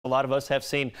A lot of us have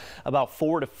seen about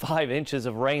 4 to 5 inches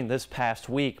of rain this past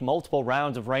week. Multiple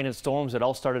rounds of rain and storms. It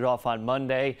all started off on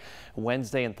Monday,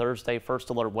 Wednesday, and Thursday.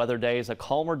 First alert weather days. A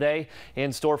calmer day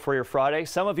in store for your Friday.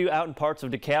 Some of you out in parts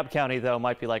of DeKalb County, though,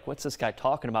 might be like, what's this guy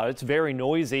talking about? It's very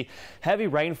noisy. Heavy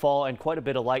rainfall and quite a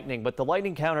bit of lightning, but the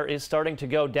lightning counter is starting to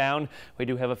go down. We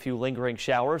do have a few lingering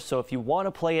showers, so if you want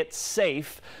to play it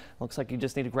safe, looks like you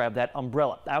just need to grab that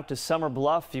umbrella. Out to Summer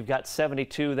Bluff, you've got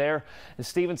 72 there. In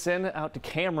Stevenson, out to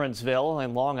Cameronsville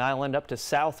and Long Island, up to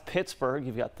South Pittsburgh.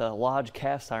 You've got the Lodge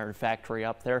Cast Iron Factory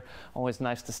up there. Always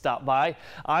nice to stop by.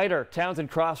 Ider,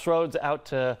 Townsend Crossroads, out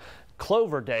to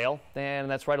Cloverdale, and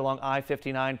that's right along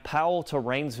I-59. Powell to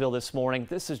Rainsville this morning.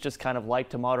 This is just kind of light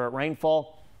to moderate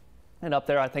rainfall. And up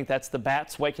there, I think that's the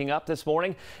bats waking up this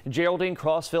morning. Geraldine,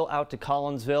 Crossville, out to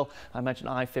Collinsville. I mentioned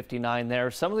I-59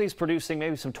 there. Some of these producing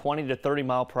maybe some 20 to 30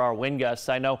 mile per hour wind gusts.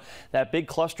 I know that big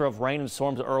cluster of rain and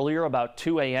storms earlier about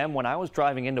 2 a.m. when I was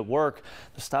driving into work,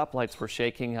 the stoplights were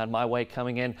shaking on my way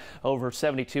coming in over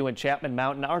 72 in Chapman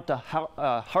Mountain. Out to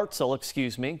Hartselle,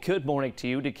 excuse me. Good morning to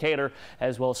you. Decatur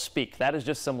as well as Speak. That is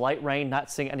just some light rain,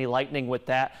 not seeing any lightning with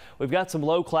that. We've got some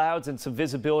low clouds and some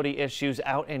visibility issues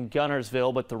out in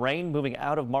Gunnersville, but the rain moving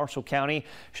out of Marshall County.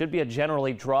 Should be a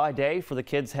generally dry day for the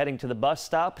kids heading to the bus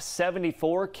stop.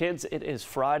 74 kids. It is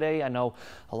Friday. I know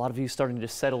a lot of you starting to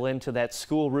settle into that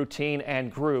school routine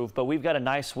and groove, but we've got a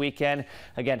nice weekend.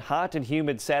 Again, hot and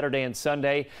humid Saturday and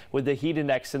Sunday with the heat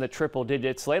index in the triple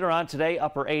digits. Later on today,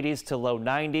 upper 80s to low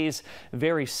 90s.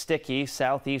 Very sticky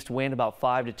southeast wind about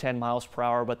 5 to 10 miles per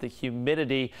hour, but the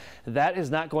humidity, that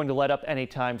is not going to let up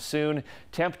anytime soon.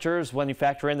 Temperatures, when you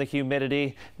factor in the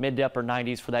humidity, mid to upper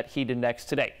 90s for that heat index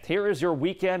today. Here is your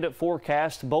weekend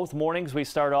forecast. Both mornings we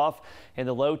start off in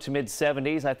the low to mid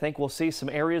 70s. I think we'll see some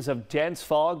areas of dense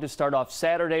fog to start off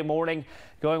Saturday morning,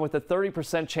 going with a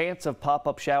 30% chance of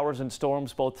pop-up showers and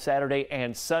storms both Saturday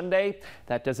and Sunday.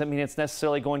 That doesn't mean it's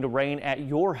necessarily going to rain at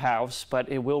your house, but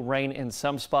it will rain in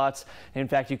some spots. In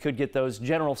fact, you could get those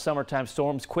general summertime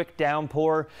storms, quick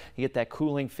downpour. You get that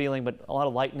cooling feeling, but a lot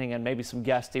of lightning and maybe some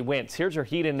gusty winds. Here's your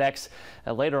heat index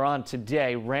later on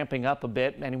today, ramping up a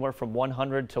bit, anywhere from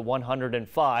 100 to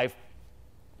 105.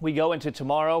 We go into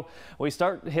tomorrow, we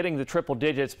start hitting the triple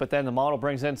digits, but then the model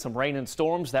brings in some rain and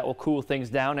storms that will cool things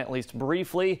down at least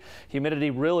briefly. Humidity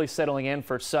really settling in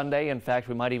for Sunday. In fact,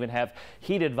 we might even have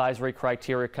heat advisory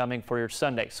criteria coming for your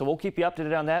Sunday. So we'll keep you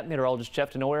updated on that. Meteorologist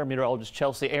Jeff Denoyer, meteorologist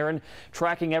Chelsea Aaron,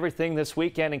 tracking everything this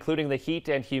weekend, including the heat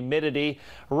and humidity.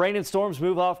 Rain and storms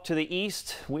move off to the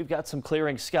east. We've got some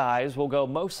clearing skies. We'll go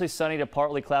mostly sunny to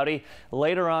partly cloudy.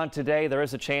 Later on today, there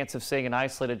is a chance of seeing an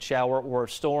isolated shower or a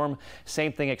storm.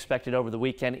 Same thing expected over the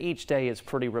weekend. Each day is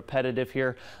pretty repetitive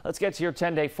here. Let's get to your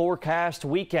 10-day forecast.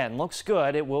 Weekend looks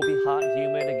good. It will be hot and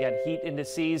humid. Again, heat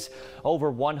indices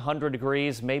over 100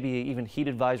 degrees, maybe even heat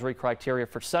advisory criteria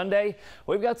for Sunday.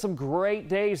 We've got some great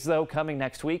days, though, coming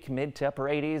next week. Mid to upper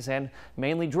 80s and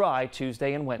mainly dry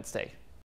Tuesday and Wednesday.